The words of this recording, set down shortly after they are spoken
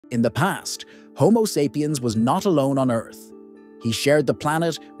In the past, Homo sapiens was not alone on Earth. He shared the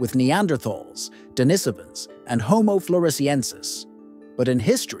planet with Neanderthals, Denisovans, and Homo floresiensis. But in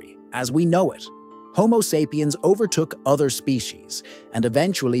history, as we know it, Homo sapiens overtook other species and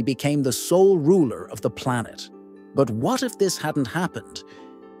eventually became the sole ruler of the planet. But what if this hadn't happened?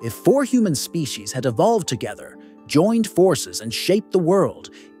 If four human species had evolved together, joined forces and shaped the world,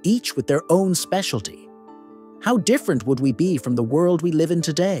 each with their own specialty? How different would we be from the world we live in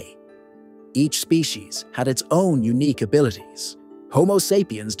today? Each species had its own unique abilities. Homo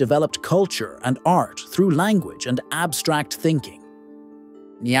sapiens developed culture and art through language and abstract thinking.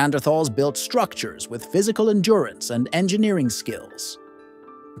 Neanderthals built structures with physical endurance and engineering skills.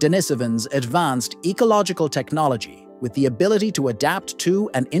 Denisovans advanced ecological technology with the ability to adapt to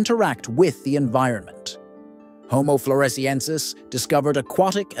and interact with the environment. Homo floresiensis discovered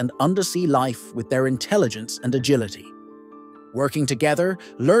aquatic and undersea life with their intelligence and agility. Working together,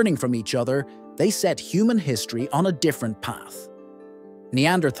 learning from each other, they set human history on a different path.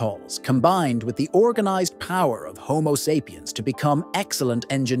 Neanderthals combined with the organized power of Homo sapiens to become excellent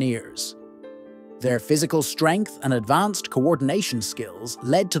engineers. Their physical strength and advanced coordination skills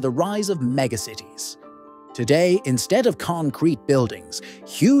led to the rise of megacities. Today, instead of concrete buildings,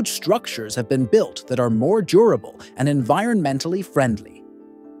 huge structures have been built that are more durable and environmentally friendly.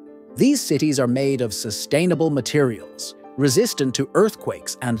 These cities are made of sustainable materials, resistant to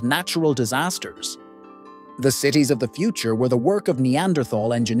earthquakes and natural disasters. The cities of the future were the work of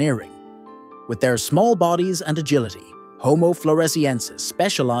Neanderthal engineering. With their small bodies and agility, Homo floresiensis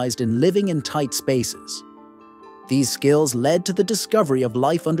specialized in living in tight spaces. These skills led to the discovery of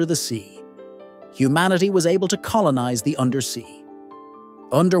life under the sea. Humanity was able to colonize the undersea.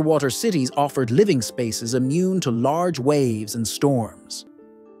 Underwater cities offered living spaces immune to large waves and storms.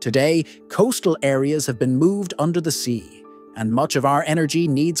 Today, coastal areas have been moved under the sea, and much of our energy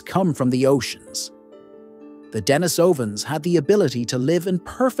needs come from the oceans. The Denisovans had the ability to live in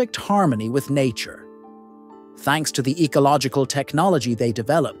perfect harmony with nature. Thanks to the ecological technology they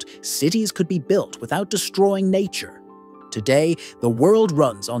developed, cities could be built without destroying nature. Today, the world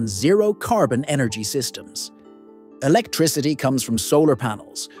runs on zero-carbon energy systems. Electricity comes from solar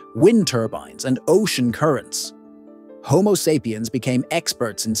panels, wind turbines, and ocean currents. Homo sapiens became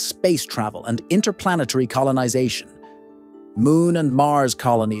experts in space travel and interplanetary colonization. Moon and Mars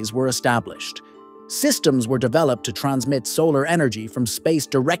colonies were established. Systems were developed to transmit solar energy from space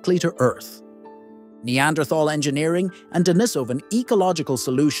directly to Earth. Neanderthal engineering and Denisovan ecological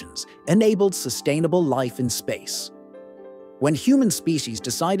solutions enabled sustainable life in space. When human species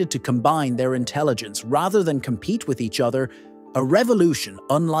decided to combine their intelligence rather than compete with each other, a revolution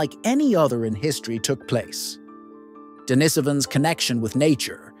unlike any other in history took place. Denisovan's connection with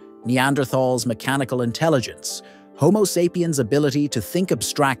nature, Neanderthals' mechanical intelligence, Homo sapiens' ability to think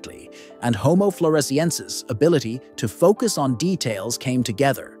abstractly, and Homo floresiensis' ability to focus on details came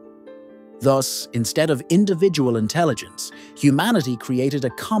together. Thus, instead of individual intelligence, humanity created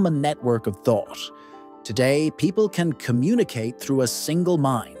a common network of thought. Today, people can communicate through a single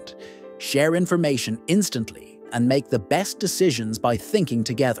mind, share information instantly, and make the best decisions by thinking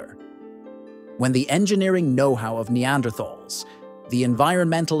together. When the engineering know-how of Neanderthals, the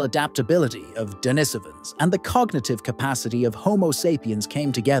environmental adaptability of Denisovans, and the cognitive capacity of Homo sapiens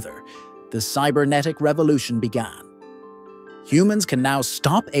came together, the cybernetic revolution began. Humans can now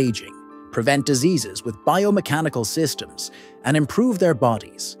stop aging, prevent diseases with biomechanical systems, and improve their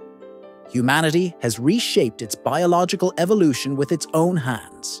bodies. Humanity has reshaped its biological evolution with its own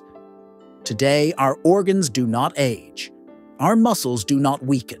hands. Today, our organs do not age. Our muscles do not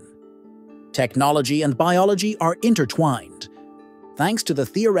weaken. Technology and biology are intertwined. Thanks to the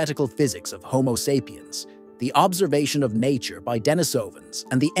theoretical physics of Homo sapiens, the observation of nature by Denisovans,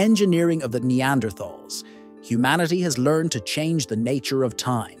 and the engineering of the Neanderthals, humanity has learned to change the nature of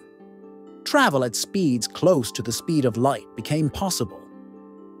time. Travel at speeds close to the speed of light became possible.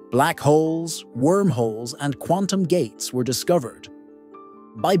 Black holes, wormholes, and quantum gates were discovered.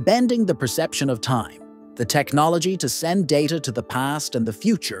 By bending the perception of time, the technology to send data to the past and the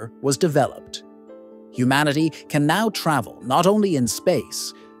future was developed. Humanity can now travel not only in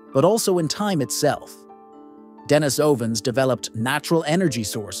space, but also in time itself. Denisovans developed natural energy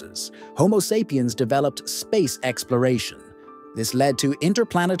sources. Homo sapiens developed space exploration. This led to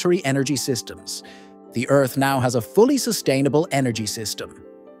interplanetary energy systems. The Earth now has a fully sustainable energy system.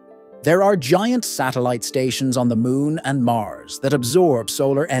 There are giant satellite stations on the Moon and Mars that absorb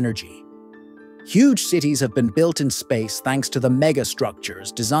solar energy. Huge cities have been built in space thanks to the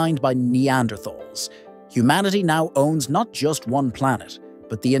megastructures designed by Neanderthals. Humanity now owns not just one planet,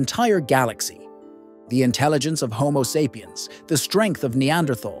 but the entire galaxy. The intelligence of Homo sapiens, the strength of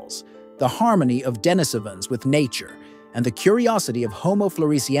Neanderthals, the harmony of Denisovans with nature, and the curiosity of Homo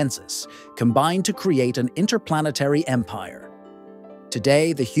floresiensis combined to create an interplanetary empire.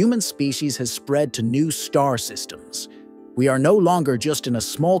 Today, the human species has spread to new star systems. We are no longer just in a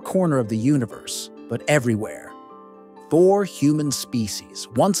small corner of the universe, but everywhere. 4 human species,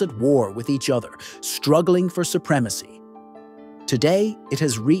 once at war with each other, struggling for supremacy. Today, it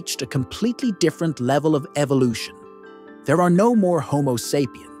has reached a completely different level of evolution. There are no more Homo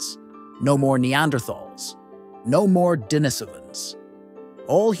sapiens, no more Neanderthals, no more Denisovans.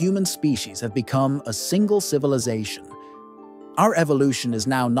 All human species have become a single civilization. Our evolution is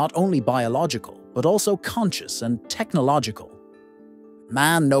now not only biological, but also conscious and technological.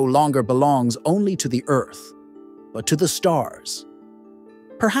 Man no longer belongs only to the Earth, but to the stars.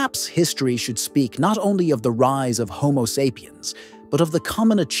 Perhaps history should speak not only of the rise of Homo sapiens, but of the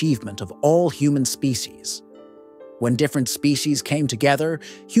common achievement of all human species. When different species came together,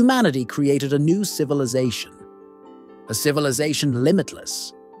 humanity created a new civilization. A civilization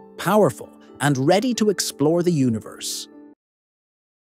limitless, powerful, and ready to explore the universe.